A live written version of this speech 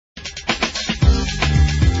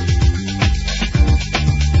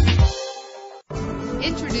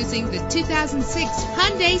Introducing the 2006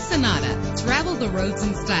 Hyundai Sonata. Travel the roads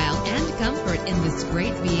in style and comfort in this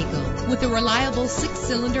great vehicle with a reliable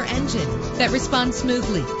 6-cylinder engine that responds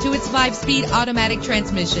smoothly to its 5-speed automatic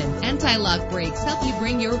transmission. Anti-lock brakes help you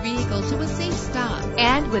bring your vehicle to a safe stop.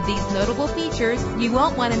 And with these notable features, you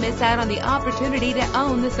won't want to miss out on the opportunity to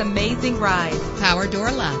own this amazing ride. Power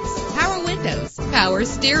door locks, power windows, power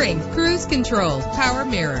steering, cruise control, power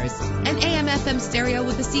mirrors, an AM/FM stereo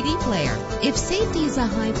with a CD player. If safety is a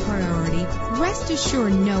high priority, rest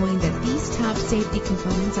assured knowing that these top safety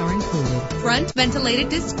components are included. Front ventilated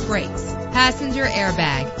disc brakes, passenger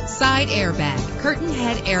airbag, side airbag, curtain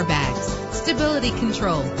head airbags, stability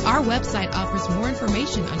control. Our website offers more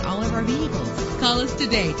information on all of our vehicles. Call us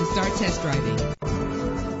today to start test driving.